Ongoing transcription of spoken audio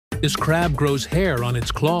This crab grows hair on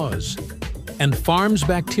its claws and farms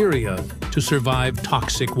bacteria to survive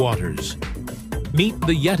toxic waters. Meet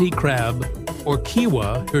the Yeti crab, or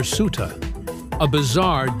Kiwa hirsuta, a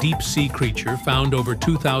bizarre deep-sea creature found over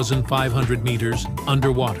 2,500 meters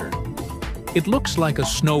underwater. It looks like a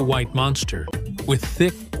snow-white monster with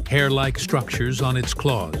thick, hair-like structures on its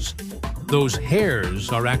claws. Those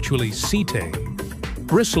hairs are actually setae,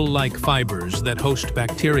 bristle-like fibers that host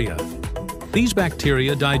bacteria. These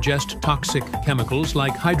bacteria digest toxic chemicals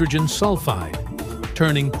like hydrogen sulfide,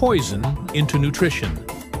 turning poison into nutrition.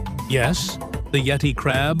 Yes, the Yeti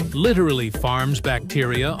crab literally farms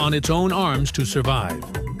bacteria on its own arms to survive.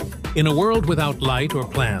 In a world without light or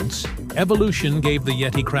plants, evolution gave the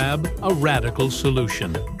Yeti crab a radical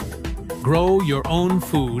solution. Grow your own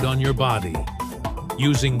food on your body,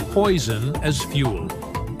 using poison as fuel.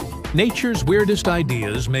 Nature's weirdest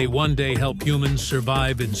ideas may one day help humans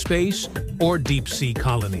survive in space or deep-sea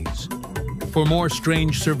colonies. For more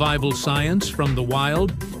strange survival science from the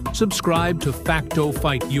wild, subscribe to Facto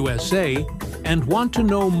Fight USA, and want to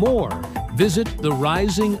know more, visit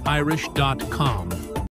therisingirish.com.